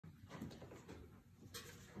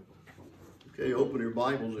Okay, open your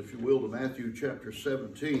Bibles, if you will, to Matthew chapter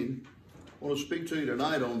 17. I want to speak to you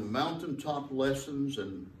tonight on mountaintop lessons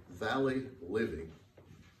and valley living.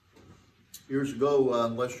 Years ago,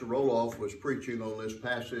 Lester Roloff was preaching on this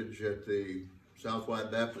passage at the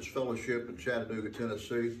Southwide Baptist Fellowship in Chattanooga,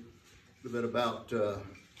 Tennessee. It would have been about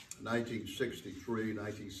 1963,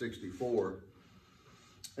 1964.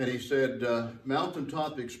 And he said,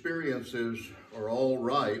 mountaintop experiences are all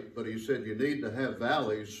right, but he said you need to have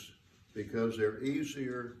valleys because they're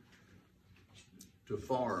easier to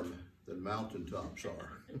farm than mountaintops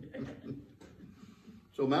are.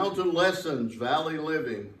 So mountain lessons, valley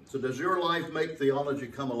living. So does your life make theology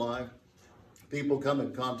come alive? People come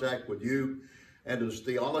in contact with you, and does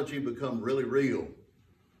theology become really real?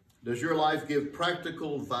 Does your life give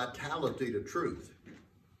practical vitality to truth?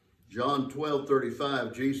 John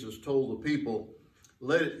 12:35, Jesus told the people,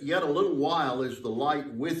 "Yet a little while is the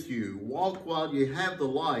light with you. Walk while ye have the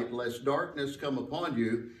light, lest darkness come upon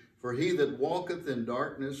you. For he that walketh in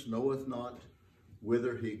darkness knoweth not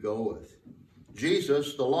whither he goeth."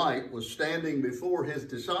 Jesus, the light, was standing before his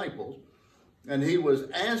disciples, and he was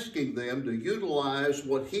asking them to utilize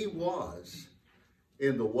what he was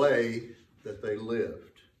in the way that they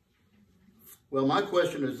lived. Well, my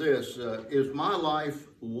question is this, is my life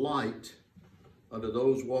light unto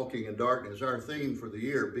those walking in darkness? Our theme for the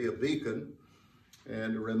year, be a beacon,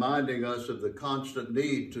 and reminding us of the constant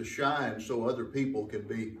need to shine so other people can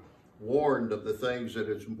be warned of the things that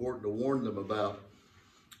it's important to warn them about.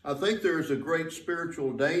 I think there's a great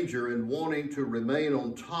spiritual danger in wanting to remain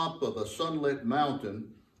on top of a sunlit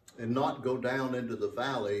mountain and not go down into the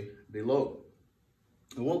valley below.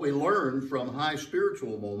 And what we learn from high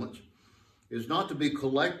spiritual moments is not to be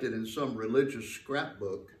collected in some religious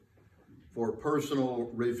scrapbook for personal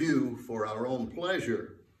review for our own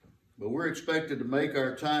pleasure, but we're expected to make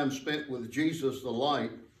our time spent with Jesus the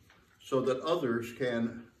light so that others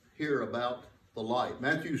can hear about the light.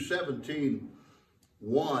 Matthew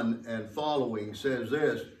 17:1 and following says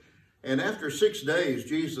this, "And after 6 days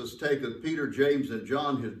Jesus taketh Peter, James, and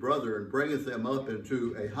John his brother, and bringeth them up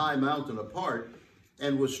into a high mountain apart,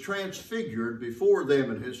 and was transfigured before them,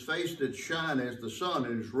 and his face did shine as the sun,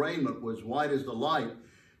 and his raiment was white as the light.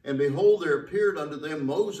 And behold, there appeared unto them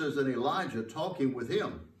Moses and Elijah talking with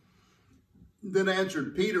him. Then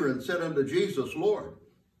answered Peter and said unto Jesus, Lord,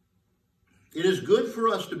 it is good for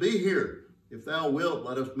us to be here. If thou wilt,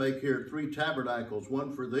 let us make here 3 tabernacles,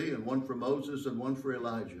 one for thee, and one for Moses, and one for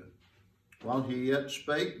Elijah. While he yet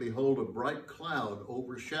spake, behold, a bright cloud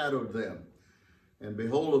overshadowed them. And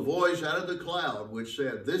behold, a voice out of the cloud, which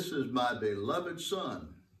said, This is my beloved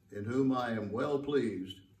Son, in whom I am well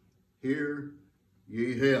pleased. Hear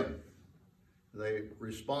ye him." They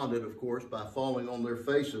responded, of course, by falling on their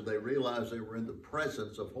faces. They realized they were in the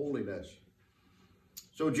presence of holiness.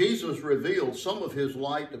 So Jesus revealed some of his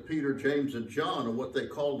light to Peter, James, and John on what they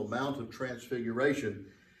call the Mount of Transfiguration.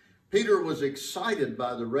 Peter was excited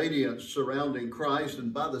by the radiance surrounding Christ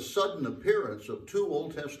and by the sudden appearance of 2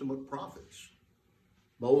 Old Testament prophets,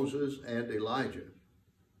 Moses and Elijah.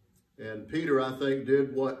 And Peter, I think,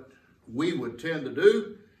 did what we would tend to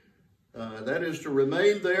do. That is to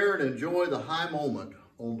remain there and enjoy the high moment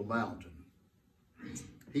on the mountain.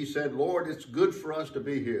 He said, Lord, it's good for us to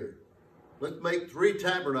be here. Let's make 3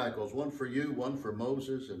 tabernacles, one for you, one for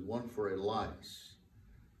Moses, and one for Elias.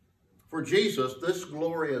 For Jesus, this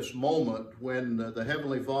glorious moment when the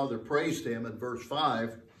Heavenly Father praised him in verse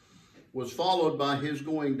 5 was followed by his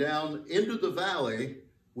going down into the valley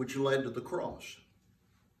which led to the cross.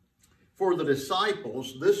 For the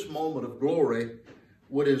disciples, this moment of glory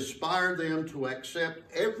would inspire them to accept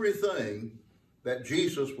everything that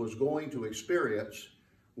Jesus was going to experience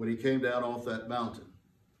when he came down off that mountain.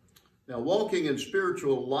 Now, walking in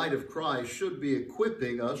spiritual light of Christ should be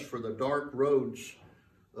equipping us for the dark roads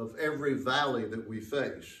of every valley that we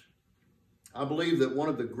face. I believe that one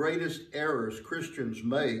of the greatest errors Christians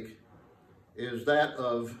make is that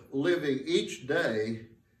of living each day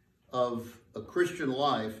of a Christian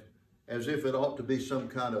life as if it ought to be some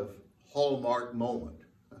kind of hallmark moment.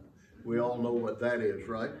 We all know what that is,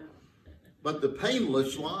 right? But the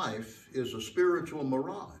painless life is a spiritual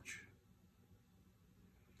mirage.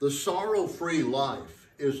 The sorrow-free life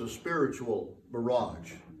is a spiritual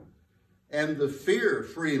mirage. And the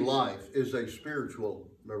fear-free life is a spiritual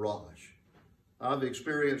mirage. I've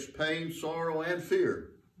experienced pain, sorrow, and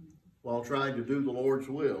fear while trying to do the Lord's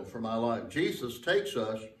will for my life. Jesus takes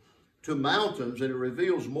us to mountains and he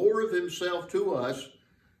reveals more of himself to us,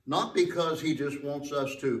 not because he just wants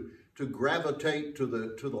us to gravitate to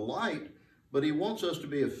the light, but he wants us to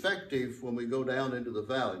be effective when we go down into the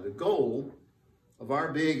valley. The goal of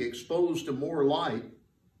our being exposed to more light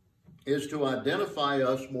is to identify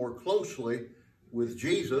us more closely with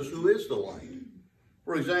Jesus, who is the light.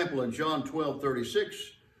 For example, in John 12:36,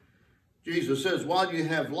 Jesus says, while you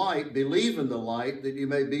have light, believe in the light that you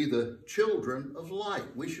may be the children of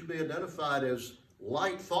light. We should be identified as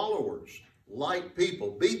light followers, light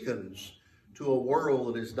people, beacons to a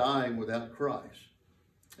world that is dying without Christ.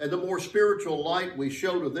 And the more spiritual light we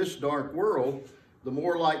show to this dark world, the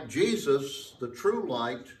more like Jesus, the true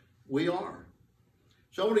light, we are.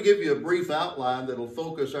 So I want to give you a brief outline that will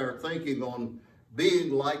focus our thinking on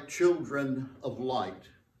being like children of light.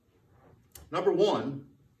 Number one,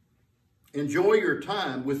 enjoy your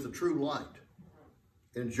time with the true light.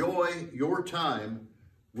 Enjoy your time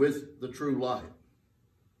with the true light.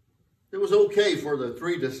 It was okay for the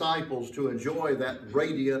three disciples to enjoy that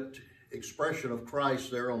radiant expression of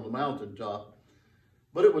Christ there on the mountaintop,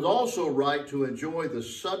 but it was also right to enjoy the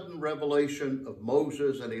sudden revelation of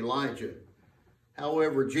Moses and Elijah.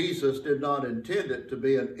 However, Jesus did not intend it to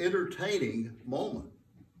be an entertaining moment.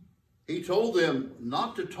 He told them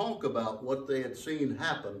not to talk about what they had seen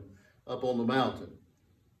happen up on the mountain.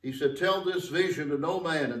 He said, tell this vision to no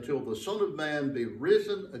man until the Son of Man be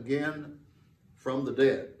risen again from the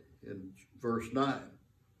dead, in verse 9.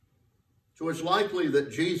 So it's likely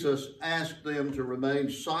that Jesus asked them to remain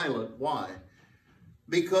silent. Why?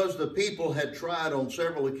 Because the people had tried on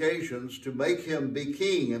several occasions to make him be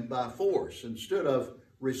king and by force, instead of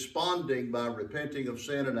responding by repenting of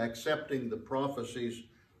sin and accepting the prophecies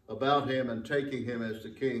about him and taking him as the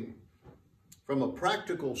king. From a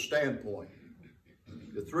practical standpoint,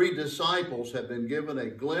 the three disciples have been given a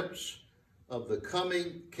glimpse of the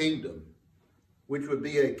coming kingdom, which would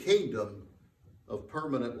be a kingdom of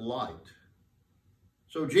permanent light.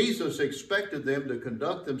 So Jesus expected them to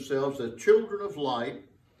conduct themselves as children of light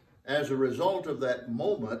as a result of that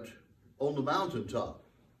moment on the mountaintop.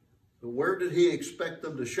 But where did he expect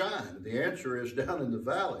them to shine? The answer is down in the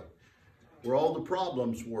valley, where all the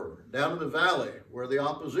problems were. Down in the valley, where the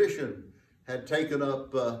opposition had taken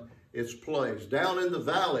up its place. Down in the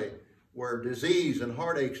valley, where disease and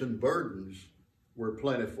heartaches and burdens were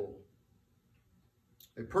plentiful.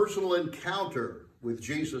 A personal encounter with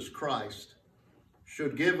Jesus Christ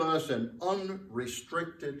should give us an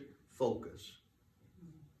unrestricted focus.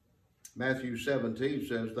 Matthew 17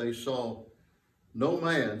 says they saw no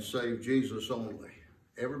man save Jesus only.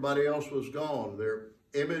 Everybody else was gone. Their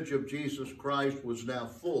image of Jesus Christ was now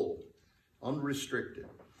full, unrestricted.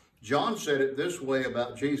 John said it this way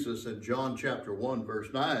about Jesus in John chapter 1, verse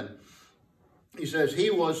 9. He says,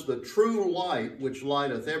 he was the true light which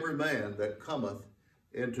lighteth every man that cometh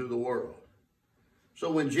into the world. So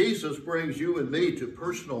when Jesus brings you and me to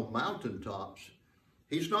personal mountaintops,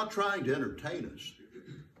 he's not trying to entertain us.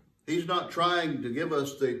 He's not trying to give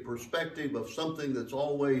us the perspective of something that's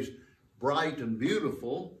always bright and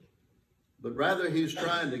beautiful, but rather he's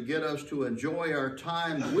trying to get us to enjoy our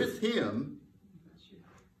time with him,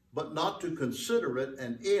 but not to consider it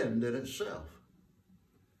an end in itself.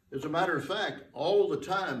 As a matter of fact, all the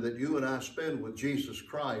time that you and I spend with Jesus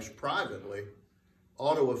Christ privately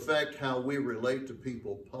ought to affect how we relate to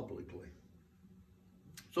people publicly.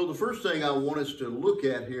 So the first thing I want us to look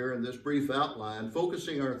at here in this brief outline,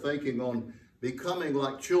 focusing our thinking on becoming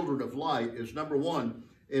like children of light, is number one,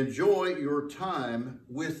 enjoy your time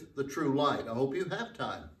with the true light. I hope you have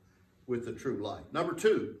time with the true light. Number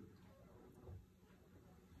two,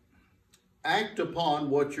 act upon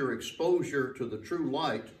what your exposure to the true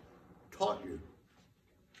light taught you.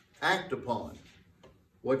 Act upon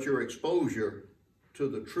what your exposure to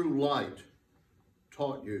the true light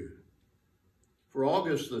taught you. For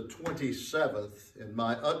August the 27th, in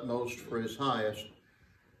my utmost for his highest,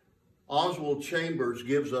 Oswald Chambers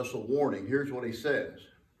gives us a warning. Here's what he says.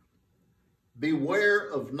 Beware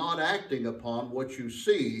of not acting upon what you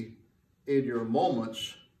see in your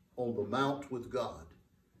moments on the mount with God.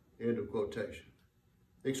 End of quotation.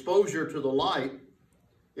 Exposure to the light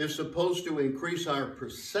is supposed to increase our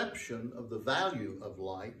perception of the value of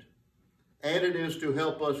light, and it is to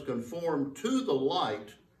help us conform to the light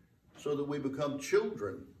so that we become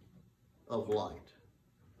children of light.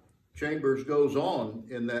 Chambers goes on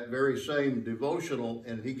in that very same devotional,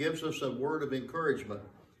 and he gives us a word of encouragement.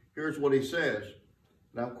 Here's what he says,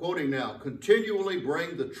 and I'm quoting now, continually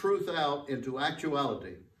bring the truth out into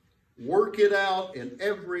actuality. Work it out in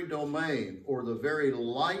every domain, or the very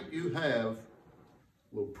light you have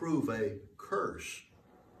will prove a curse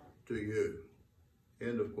to you.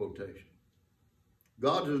 End of quotation.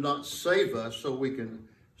 God does not save us so we can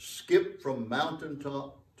skip from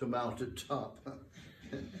mountaintop to mountaintop,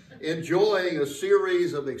 enjoying a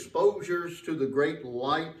series of exposures to the great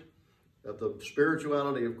light of the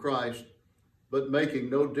spirituality of Christ. but making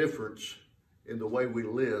no difference in the way we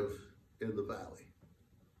live in the valley.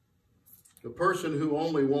 The person who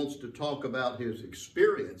only wants to talk about his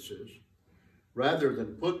experiences rather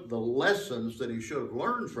than put the lessons that he should have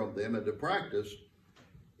learned from them into practice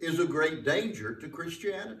is a great danger to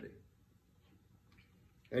Christianity.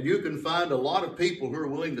 And you can find a lot of people who are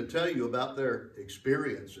willing to tell you about their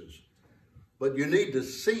experiences, but you need to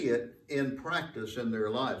see it in practice in their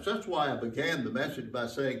lives. That's why I began the message by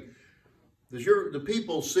saying, does the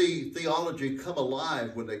people see theology come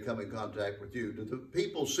alive when they come in contact with you? Do the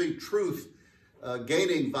people see truth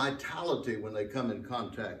gaining vitality when they come in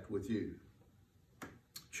contact with you?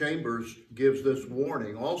 Chambers gives this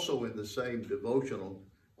warning also in the same devotional,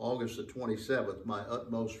 August the 27th, my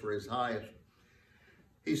utmost for his highest.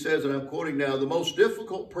 He says, and I'm quoting now, the most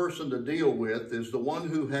difficult person to deal with is the one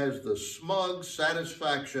who has the smug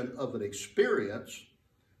satisfaction of an experience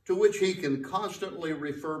to which he can constantly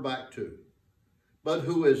refer back to, but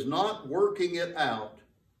who is not working it out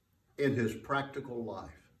in his practical life.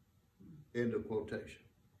 End of quotation.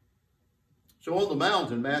 So on the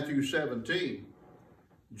Mount in Matthew 17,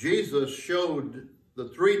 Jesus showed the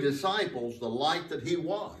 3 disciples the light that he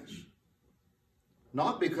was.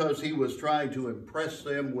 Not because he was trying to impress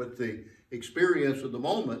them with the experience of the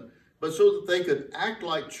moment, but so that they could act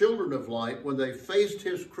like children of light when they faced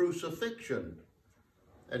his crucifixion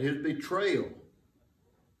and his betrayal.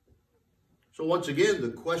 So once again,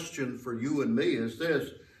 the question for you and me is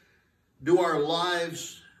this: do our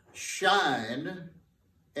lives shine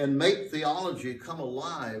and make theology come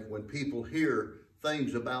alive when people hear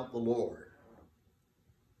things about the Lord?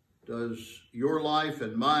 Does your life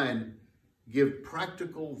and mine give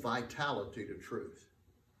practical vitality to truth?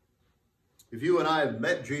 If you and I have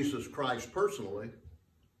met Jesus Christ personally,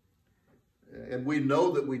 and we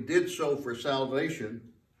know that we did so for salvation,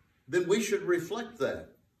 then we should reflect that.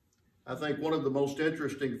 I think one of the most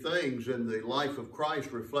interesting things in the life of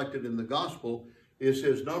Christ reflected in the gospel is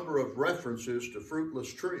his number of references to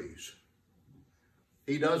fruitless trees.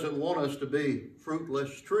 He doesn't want us to be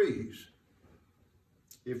fruitless trees.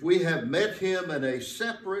 If we have met him in a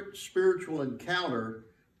separate spiritual encounter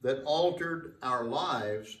that altered our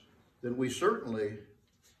lives, then we certainly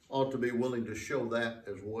ought to be willing to show that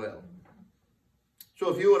as well.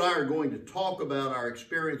 So if you and I are going to talk about our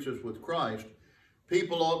experiences with Christ,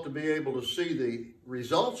 people ought to be able to see the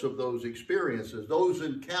results of those experiences, those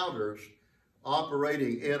encounters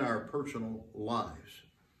operating in our personal lives.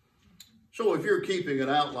 So if you're keeping an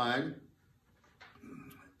outline,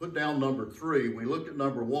 put down number 3. We looked at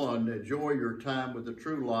number 1, enjoy your time with the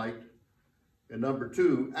true light. And number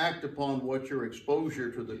 2, act upon what your exposure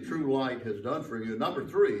to the true light has done for you. Number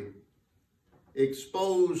 3,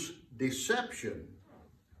 expose deception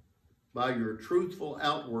by your truthful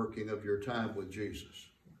outworking of your time with Jesus.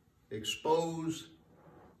 Expose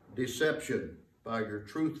deception by your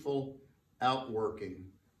truthful outworking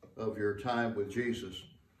of your time with Jesus.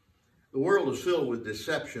 The world is filled with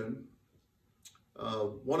deception.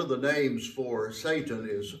 One of the names for Satan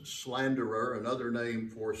is slanderer. Another name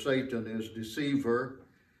for Satan is deceiver.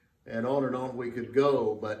 And on we could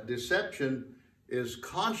go. But deception is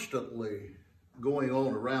constantly going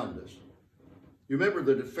on around us. You remember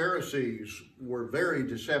that the Pharisees were very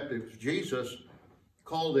deceptive. Jesus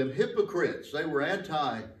called them hypocrites. They were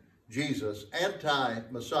anti-Jesus,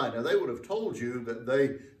 anti-Messiah. Now, they would have told you that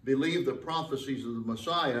they believed the prophecies of the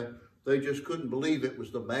Messiah. They just couldn't believe it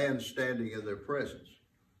was the man standing in their presence.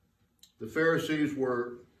 The Pharisees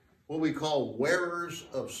were what we call wearers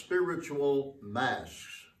of spiritual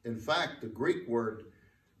masks. In fact, the Greek word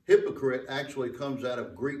hypocrite actually comes out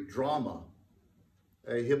of Greek drama.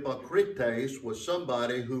 A hypocrites was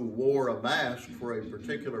somebody who wore a mask for a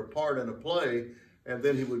particular part in a play, and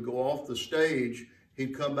then he would go off the stage,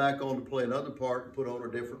 he'd come back on to play another part and put on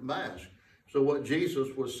a different mask. So what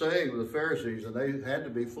Jesus was saying to the Pharisees, and they had to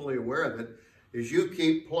be fully aware of it, is you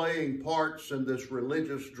keep playing parts in this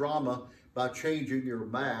religious drama by changing your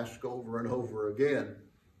mask over and over again.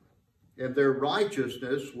 And their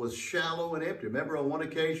righteousness was shallow and empty. Remember, on one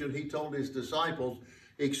occasion, he told his disciples,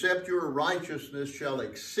 except your righteousness shall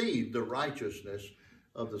exceed the righteousness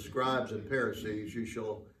of the scribes and Pharisees, you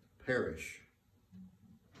shall perish.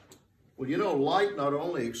 Well, you know, light not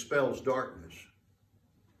only expels darkness,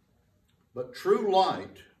 but true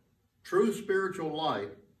light, true spiritual light,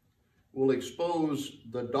 will expose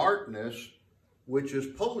the darkness which is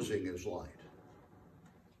posing as light.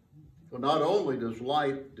 So not only does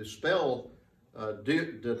light dispel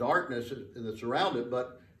the darkness that's around it,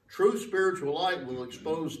 but true spiritual light will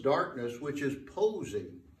expose darkness which is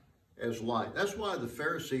posing as light. That's why the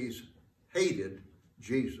Pharisees hated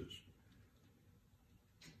Jesus.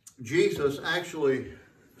 Jesus actually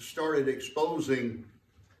started exposing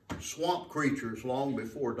swamp creatures long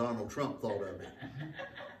before Donald Trump thought of it.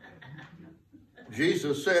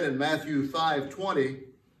 Jesus said in Matthew 5:20,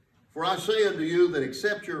 "For I say unto you that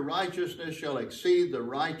except your righteousness shall exceed the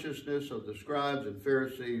righteousness of the scribes and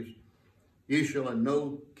Pharisees, ye shall in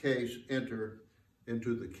no case enter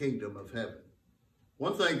into the kingdom of heaven."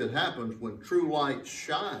 One thing that happens when true light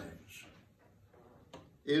shines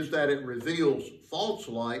is that it reveals false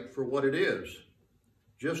light for what it is,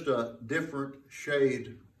 just a different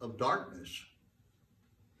shade of darkness.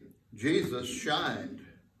 Jesus shined.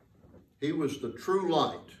 He was the true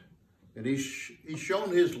light, and he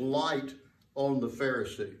shone his light on the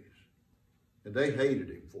Pharisees, and they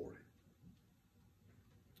hated him for it.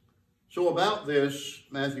 So about this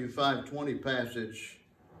Matthew 5:20 passage,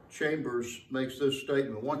 Chambers makes this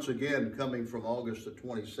statement, once again coming from August the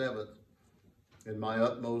 27th, "In my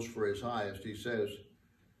utmost for his highest." He says,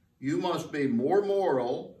 "You must be more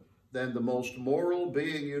moral than the most moral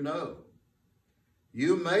being you know.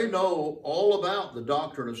 You may know all about the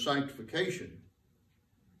doctrine of sanctification,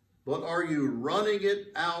 but are you running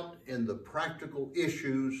it out in the practical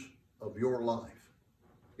issues of your life?"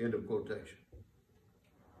 End of quotation.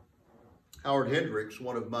 Howard Hendricks,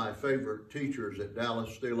 one of my favorite teachers at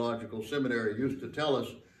Dallas Theological Seminary, used to tell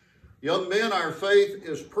us, "Young men, our faith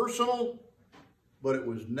is personal, but it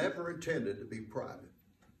was never intended to be private."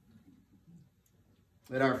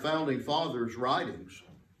 In our founding fathers' writings,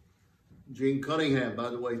 Gene Cunningham, by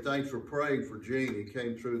the way, thanks for praying for Gene. He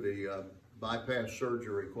came through the bypass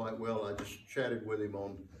surgery quite well. I just chatted with him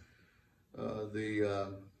on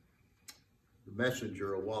the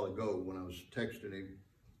messenger a while ago when I was texting him.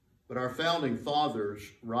 But our founding fathers'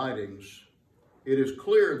 writings, it is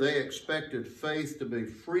clear they expected faith to be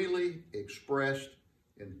freely expressed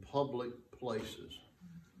in public places.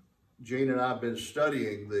 Gene and I have been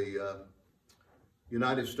studying the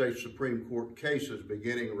United States Supreme Court cases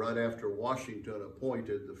beginning right after Washington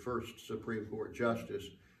appointed the first Supreme Court justice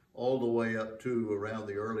all the way up to around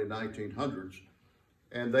the early 1900s.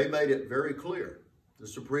 And they made it very clear, the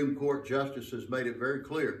Supreme Court justices made it very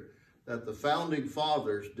clear that the founding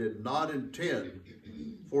fathers did not intend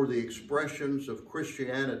for the expressions of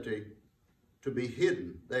Christianity to be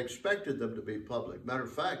hidden. They expected them to be public. Matter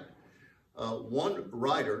of fact, one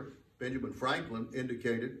writer, Benjamin Franklin,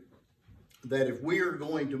 indicated that if we are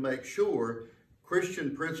going to make sure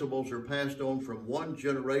Christian principles are passed on from one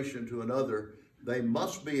generation to another, they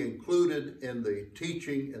must be included in the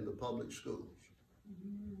teaching in the public schools.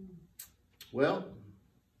 Well,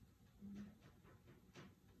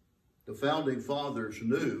 the founding fathers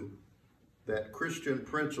knew that Christian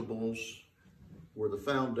principles were the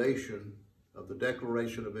foundation of the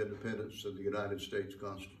Declaration of Independence of the United States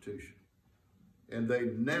Constitution. And they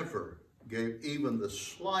never gave even the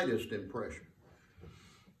slightest impression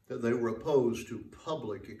that they were opposed to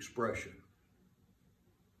public expression.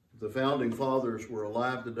 If the founding fathers were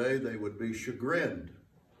alive today, they would be chagrined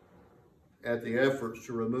at the efforts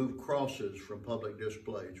to remove crosses from public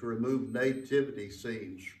display, to remove nativity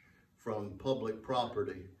scenes from public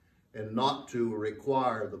property, and not to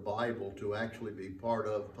require the Bible to actually be part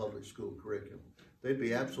of public school curriculum. They'd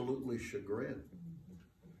be absolutely chagrined.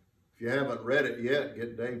 If you haven't read it yet,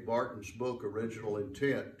 get Dave Barton's book, Original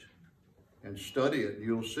Intent, and study it.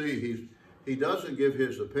 You'll see he doesn't give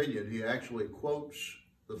his opinion. He actually quotes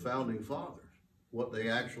the founding fathers, what they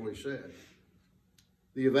actually said.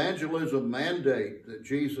 The evangelism mandate that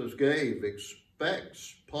Jesus gave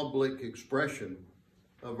expects public expression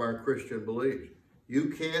of our Christian beliefs. You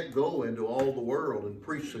can't go into all the world and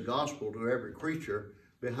preach the gospel to every creature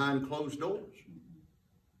behind closed doors.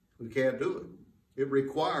 We can't do it. It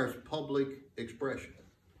requires public expression.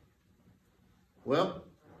 Well,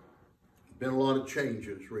 been a lot of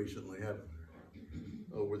changes recently, haven't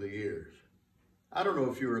there, over the years. I don't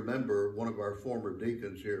know if you remember one of our former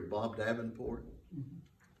deacons here, Bob Davenport.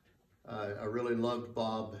 I really loved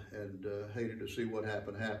Bob and hated to see what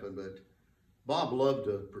happened, but Bob loved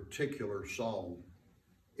a particular song.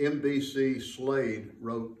 M.B.C. Slade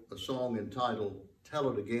wrote a song entitled "Tell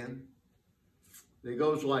It Again." It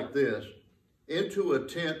goes like this: "Into a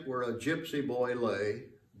tent where a gypsy boy lay,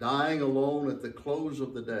 dying alone at the close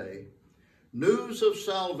of the day. News of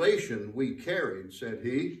salvation we carried, said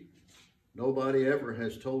he. Nobody ever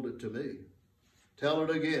has told it to me. Tell it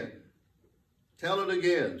again. Tell it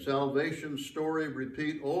again. Salvation's story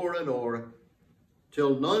repeat o'er and o'er,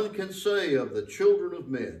 till none can say of the children of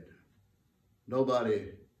men,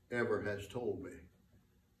 nobody ever has told me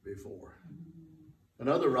before."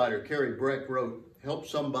 Another writer, Carrie Breck, wrote, "Help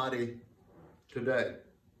somebody today.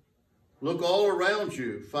 Look all around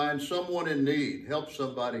you. Find someone in need. Help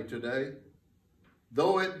somebody today.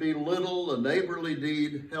 Though it be little, a neighborly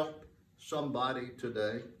deed, help somebody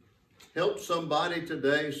today. Help somebody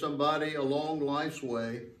today, somebody along life's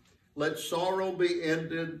way. Let sorrow be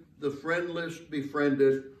ended, the friendless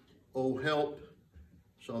befriended. Oh, help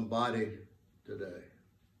somebody today.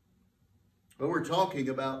 But we're talking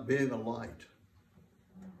about being a light,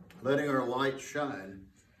 letting our light shine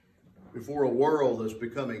before a world that's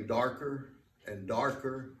becoming darker and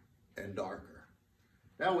darker and darker.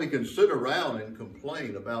 Now we can sit around and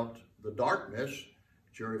complain about the darkness,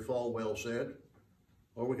 Jerry Falwell said,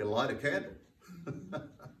 or we can light a candle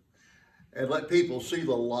and let people see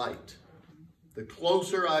the light. The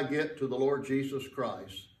closer I get to the Lord Jesus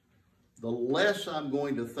Christ, the less I'm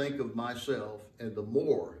going to think of myself and the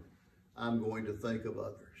more I'm going to think of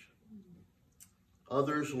others.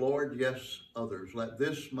 Others, Lord, yes, others. Let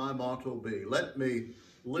this my motto be. Let me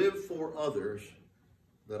live for others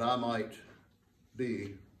that I might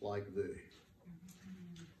be like thee.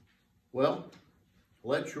 Well,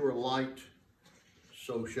 let your light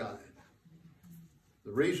so shine.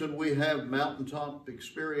 The reason we have mountaintop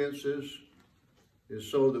experiences is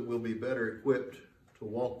so that we'll be better equipped to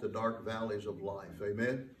walk the dark valleys of life.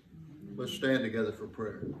 Amen? Let's stand together for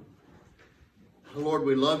prayer. Lord,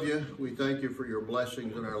 we love you. We thank you for your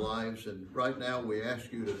blessings in our lives. And right now we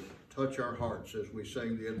ask you to touch our hearts as we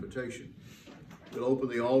sing the invitation. We'll open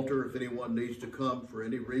the altar. If anyone needs to come for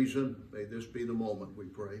any reason, may this be the moment, we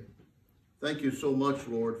pray. Thank you so much,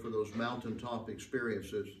 Lord, for those mountaintop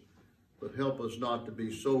experiences. But help us not to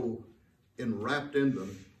be so enwrapped in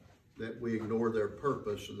them that we ignore their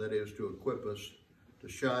purpose, and that is to equip us to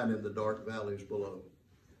shine in the dark valleys below.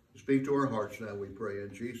 Speak to our hearts now, we pray,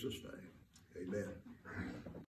 in Jesus' name. Amen.